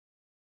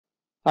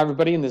Hi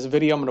everybody, in this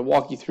video I'm going to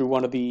walk you through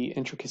one of the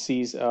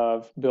intricacies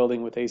of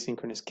building with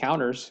asynchronous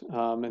counters,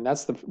 and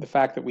that's the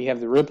fact that we have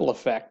the ripple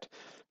effect.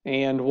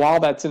 And while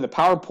that's in the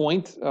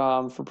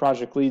PowerPoint for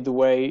Project Lead the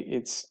Way,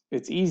 it's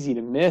easy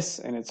to miss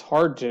and it's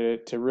hard to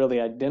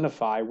really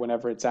identify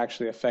whenever it's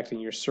actually affecting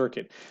your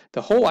circuit.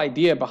 The whole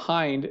idea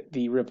behind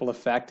the ripple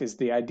effect is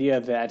the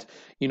idea that,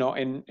 you know,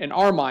 in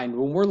our mind,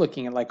 when we're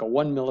looking at like a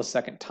 1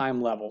 millisecond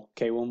time level,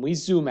 okay, when we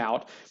zoom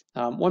out,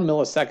 1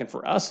 millisecond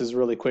for us is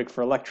really quick.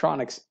 For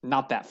electronics,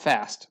 not that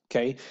fast.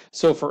 Okay,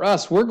 so for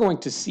us, we're going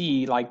to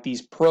see like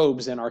these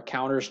probes in our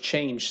counters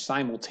change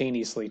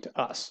simultaneously to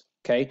us.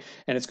 Okay,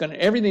 and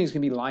everything's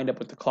gonna be lined up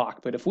with the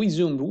clock. But if we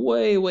zoomed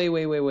way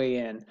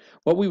in,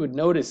 what we would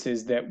notice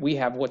is that we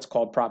have what's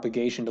called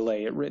propagation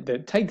delay.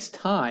 It takes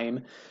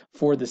time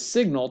for the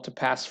signal to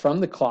pass from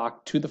the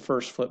clock to the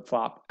first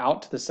flip-flop,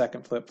 out to the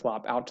second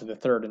flip-flop, out to the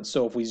third. And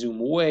so if we zoom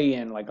way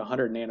in, like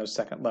 100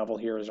 nanosecond level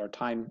here is our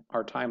time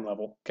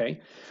level, okay?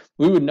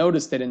 We would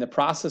notice that in the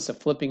process of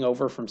flipping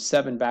over from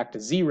 7 back to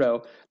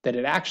 0, that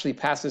it actually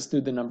passes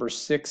through the numbers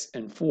 6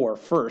 and 4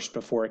 first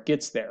before it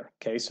gets there,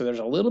 okay? So there's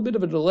a little bit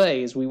of a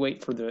delay as we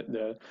wait for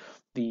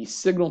the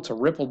signal to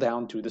ripple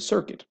down through the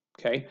circuit.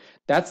 Okay,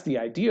 that's the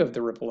idea of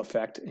the ripple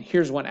effect.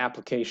 Here's one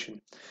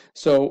application.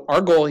 So our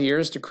goal here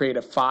is to create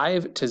a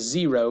 5 to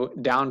 0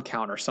 down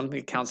counter, something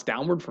that counts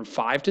downward from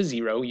 5 to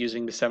 0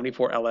 using the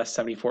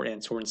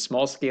 74LS74N. So we're in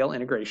small scale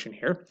integration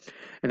here.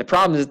 And the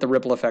problem is that the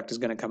ripple effect is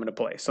going to come into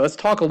play. So let's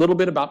talk a little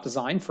bit about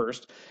design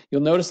first.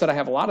 You'll notice that I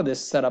have a lot of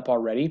this set up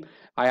already.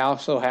 I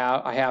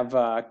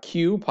have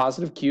Q,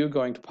 positive Q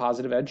going to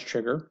positive edge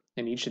trigger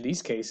in each of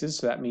these cases.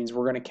 So that means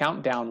we're going to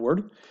count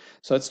downward.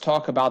 So let's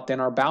talk about then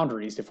our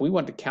boundaries. If we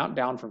want to count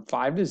down from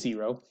 5 to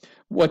 0,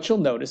 what you'll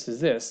notice is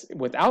this.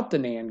 Without the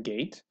NAND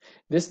gate,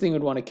 this thing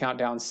would want to count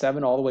down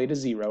 7 all the way to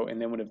 0,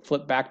 and then when it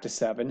flip back to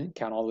 7,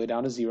 count all the way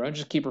down to 0, and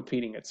just keep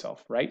repeating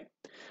itself, right?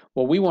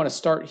 Well, we want to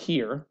start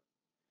here,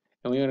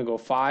 and we want to go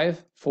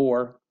 5,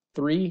 4,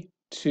 3,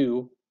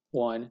 2,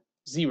 1,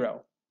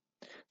 0.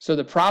 So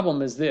the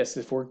problem is this: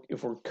 if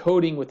we're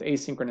coding with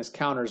asynchronous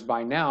counters,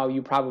 by now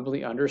you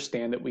probably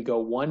understand that we go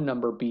one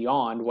number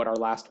beyond what our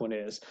last one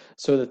is.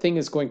 So the thing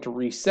is going to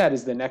reset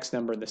is the next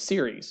number in the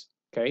series.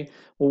 Okay.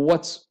 Well,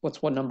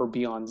 what's one number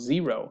beyond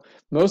 0?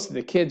 Most of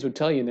the kids would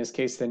tell you in this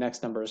case the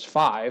next number is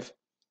 5.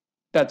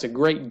 That's a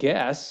great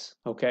guess,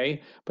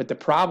 okay? But the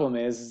problem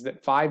is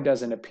that 5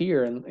 doesn't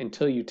appear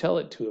until you tell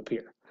it to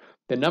appear.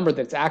 The number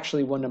that's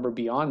actually one number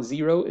beyond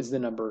 0 is the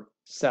number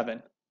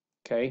 7.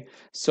 Okay,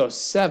 so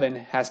 7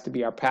 has to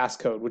be our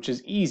passcode, which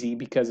is easy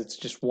because it's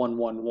just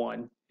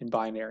 111 in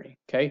binary.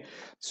 Okay,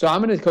 so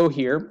I'm going to go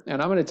here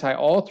and I'm going to tie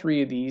all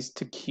 3 of these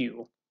to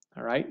Q.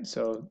 All right,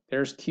 so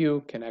there's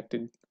Q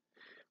connected.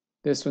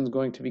 This one's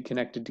going to be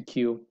connected to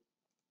Q,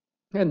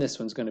 and this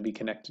one's going to be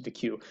connected to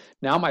Q.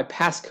 Now my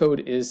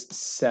passcode is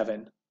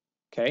 7.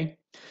 Okay,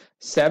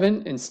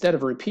 7, instead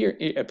of appearing,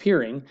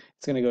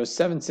 it's going to go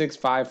 7 6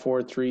 5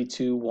 4 3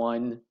 2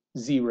 1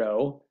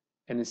 0.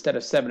 And instead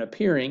of 7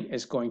 appearing,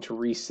 it's going to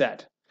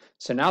reset.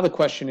 So now the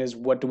question is,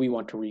 what do we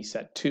want to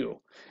reset to?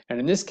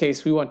 And in this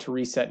case, we want to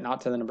reset not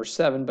to the number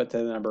 7, but to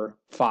the number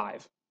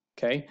 5.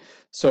 Okay,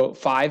 so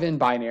 5 in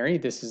binary,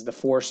 this is the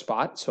 4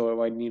 spot.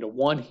 So I need a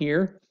 1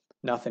 here,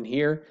 nothing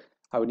here.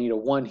 I would need a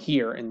 1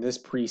 here in this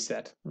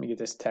preset. Let me get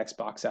this text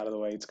box out of the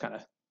way. It's kind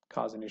of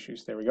causing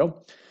issues. There we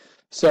go.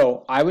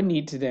 So I would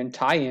need to then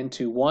tie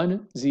into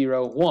 1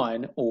 0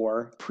 1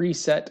 or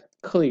preset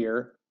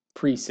clear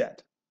preset.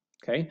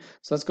 Okay,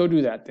 so let's go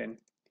do that then.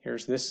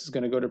 This is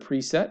going to go to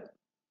preset.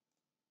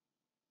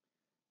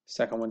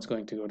 Second one's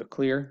going to go to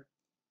clear.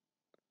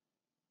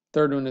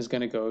 Third one is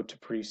going to go to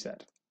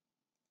preset.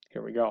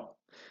 Here we go.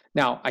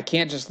 Now, I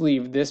can't just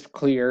leave this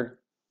clear.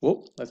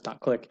 Whoop, let's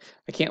not click.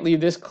 I can't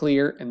leave this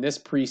clear and this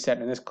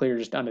preset and this clear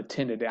just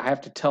unattended. I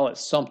have to tell it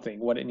something,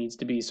 what it needs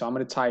to be. So I'm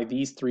going to tie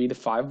these 3 to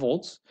 5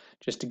 volts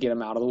just to get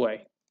them out of the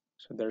way.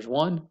 So there's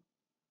 1,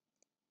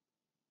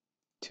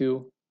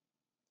 2,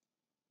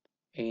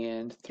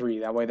 and 3.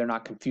 That way they're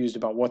not confused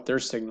about what their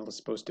signal is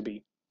supposed to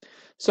be.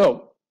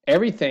 So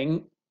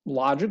everything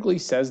logically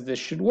says this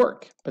should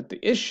work, but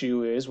the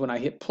issue is when I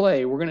hit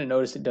play, we're going to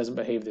notice it doesn't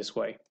behave this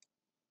way.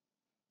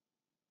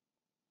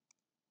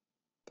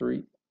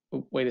 3,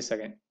 oh, wait a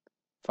second,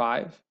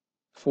 5,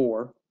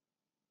 4.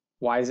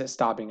 Why is it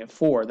stopping at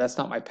 4? That's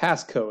not my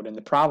passcode, and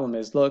the problem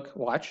is, look,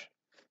 watch,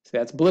 see,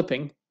 that's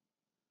blipping.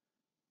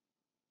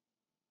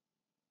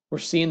 We're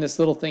seeing this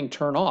little thing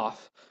turn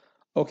off.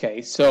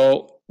 Okay,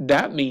 so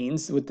that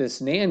means with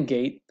this NAND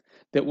gate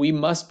that we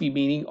must be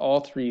meeting all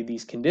 3 of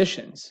these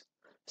conditions.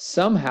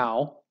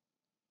 Somehow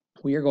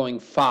we are going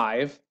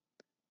 5,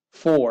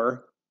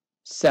 4,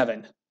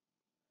 7.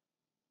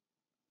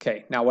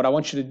 Okay, now what I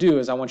want you to do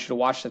is I want you to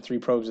watch the 3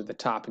 probes at the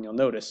top, and you'll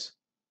notice.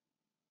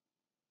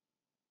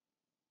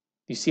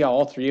 You see how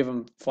all 3 of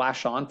them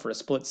flash on for a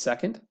split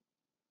second?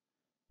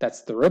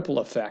 That's the ripple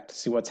effect.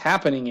 See, what's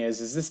happening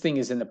is this thing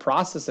is in the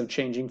process of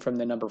changing from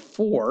the number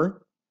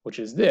 4, which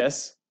is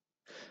this,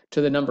 to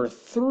the number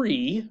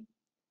 3,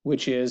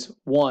 which is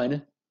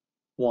 1,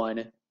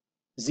 1,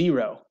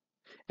 0.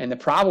 And the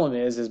problem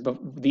is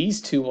these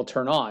two will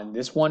turn on.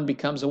 This one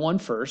becomes a 1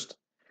 first,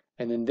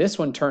 and then this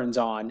one turns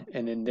on,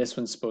 and then this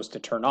one's supposed to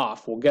turn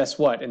off. Well, guess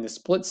what? In the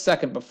split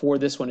second before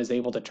this one is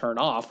able to turn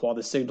off while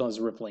the signal is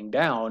rippling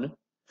down,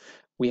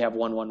 we have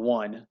 1, 1,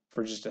 1.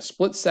 For just a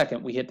split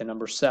second, we hit the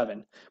number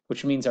 7,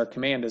 which means our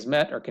command is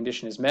met, our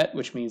condition is met,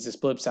 which means this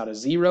blips out a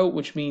 0,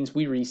 which means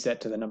we reset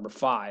to the number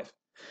 5.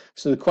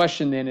 So the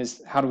question then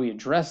is, how do we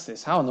address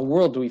this? How in the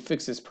world do we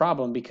fix this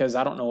problem? Because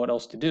I don't know what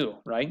else to do,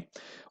 right?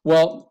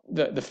 Well,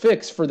 the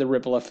fix for the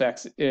ripple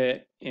effects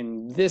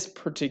in this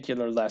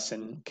particular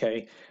lesson,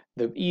 okay,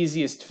 the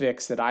easiest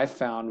fix that I've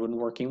found when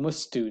working with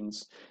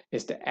students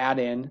is to add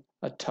in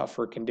a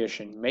tougher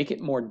condition, make it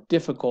more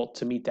difficult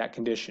to meet that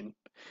condition.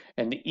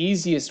 And the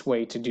easiest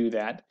way to do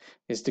that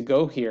is to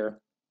go here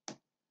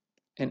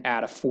and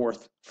add a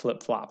 4th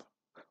flip-flop.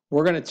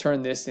 We're going to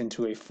turn this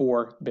into a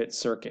 4-bit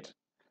circuit.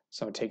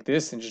 So I'll take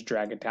this and just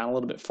drag it down a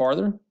little bit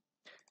farther.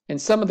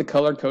 And some of the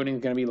color coding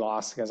is going to be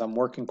lost because I'm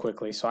working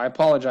quickly. So I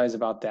apologize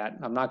about that.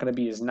 I'm not going to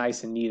be as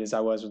nice and neat as I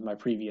was with my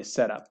previous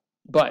setup.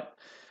 But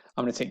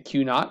I'm going to take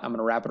Q naught, I'm going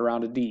to wrap it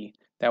around a D.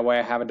 That way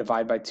I have a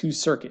divide by 2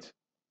 circuit.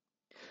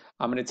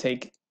 I'm going to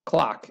take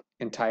clock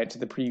and tie it to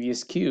the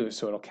previous Q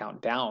so it'll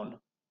count down.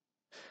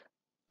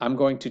 I'm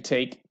going to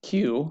take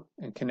Q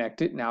and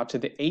connect it now to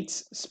the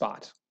 8th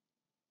spot.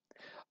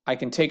 I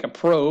can take a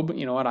probe.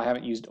 You know what? I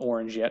haven't used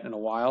orange yet in a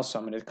while, so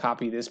I'm going to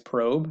copy this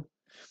probe.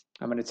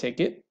 I'm going to take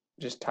it,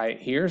 just tie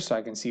it here so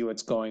I can see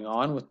what's going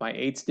on with my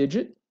 8th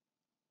digit.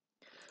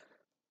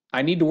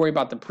 I need to worry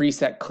about the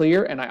preset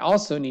clear, and I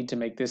also need to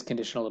make this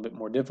condition a little bit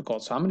more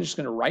difficult. So I'm just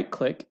going to right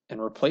click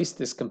and replace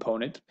this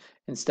component.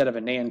 Instead of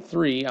a NAND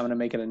 3, I'm going to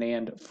make it a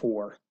NAND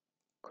 4.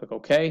 Click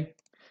OK.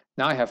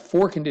 Now I have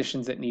 4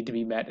 conditions that need to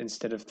be met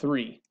instead of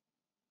 3.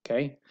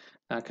 Okay.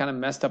 Now I kind of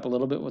messed up a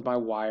little bit with my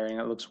wiring.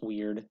 That looks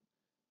weird.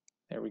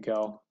 There we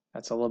go.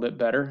 That's a little bit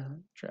better.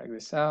 Drag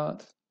this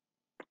out.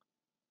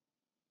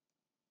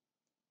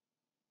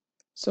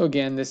 So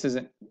again,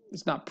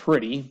 it's not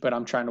pretty, but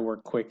I'm trying to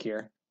work quick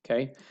here.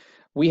 Okay.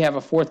 We have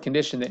a 4th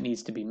condition that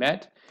needs to be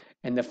met.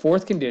 And the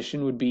 4th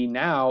condition would be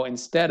now,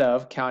 instead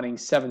of counting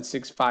 7,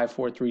 6, 5,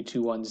 4, 3,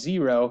 2, 1,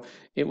 0,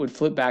 it would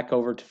flip back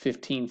over to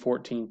 15,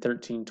 14,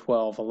 13,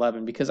 12,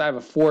 11, because I have a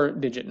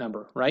 4-digit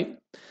number, right?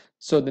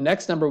 So the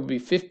next number would be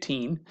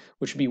 15,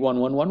 which would be 1,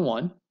 1, 1,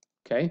 1.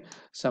 Okay,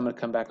 so I'm going to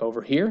come back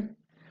over here,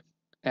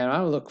 and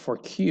I'll look for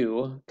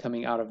Q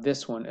coming out of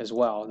this one as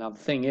well. Now the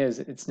thing is,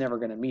 it's never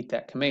going to meet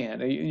that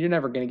command. You're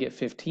never going to get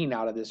 15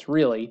 out of this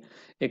really,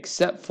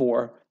 except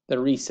for the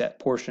reset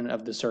portion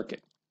of the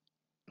circuit.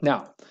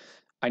 Now,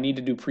 I need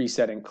to do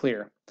preset and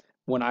clear.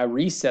 When I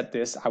reset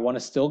this, I want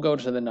to still go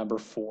to the number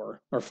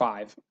 4 or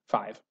 5,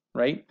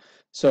 right?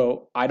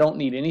 So I don't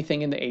need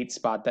anything in the 8th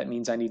spot. That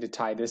means I need to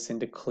tie this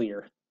into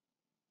clear.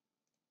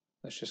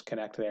 Let's just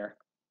connect there.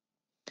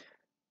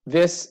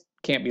 This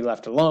can't be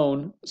left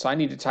alone, so I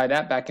need to tie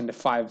that back into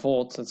 5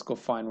 volts. Let's go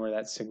find where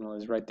that signal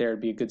is. Right there would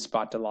be a good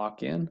spot to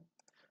lock in.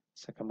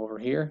 So I come over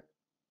here,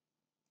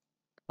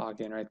 log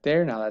in right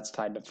there. Now that's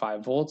tied to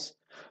 5 volts.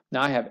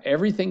 Now I have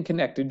everything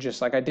connected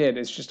just like I did.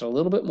 It's just a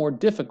little bit more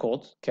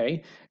difficult,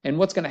 okay? And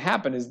what's going to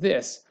happen is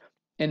this.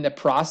 In the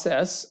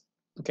process,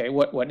 okay,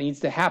 what needs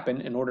to happen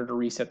in order to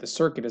reset the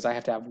circuit is I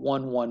have to have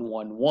 1, 1,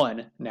 1,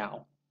 1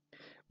 now.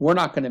 We're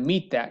not going to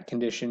meet that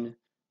condition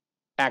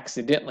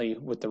accidentally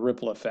with the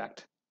ripple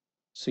effect.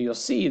 So you'll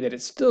see that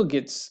it still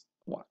gets,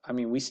 I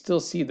mean, we still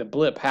see the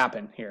blip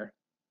happen here.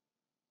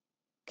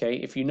 Okay,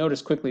 if you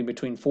notice quickly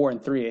between 4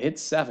 and 3, it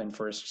hits 7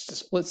 for just a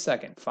split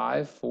second.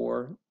 5,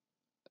 4,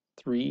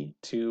 3,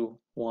 2,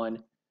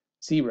 1,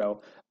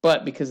 0.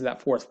 But because of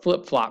that 4th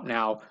flip-flop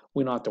now,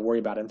 we don't have to worry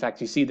about it. In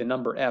fact, you see the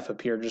number F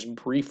appear just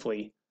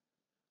briefly,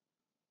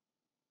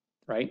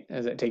 right?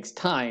 As it takes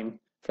time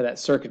for that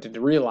circuit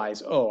to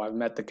realize, oh, I've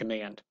met the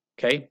command.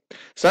 Okay,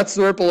 so that's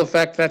the ripple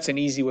effect. That's an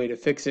easy way to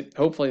fix it.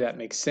 Hopefully that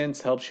makes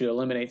sense, helps you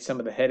eliminate some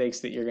of the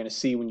headaches that you're going to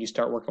see when you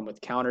start working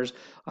with counters.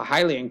 I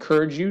highly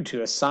encourage you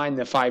to assign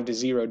the 5 to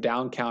 0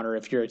 down counter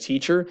if you're a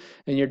teacher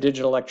in your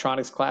digital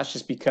electronics class,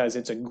 just because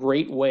it's a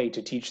great way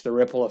to teach the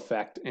ripple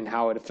effect and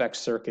how it affects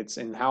circuits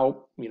and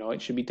how, you know,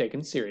 it should be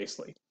taken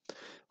seriously.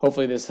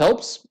 Hopefully this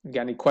helps. If you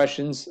got any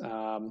questions,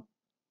 I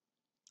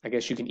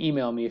guess you can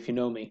email me if you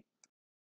know me.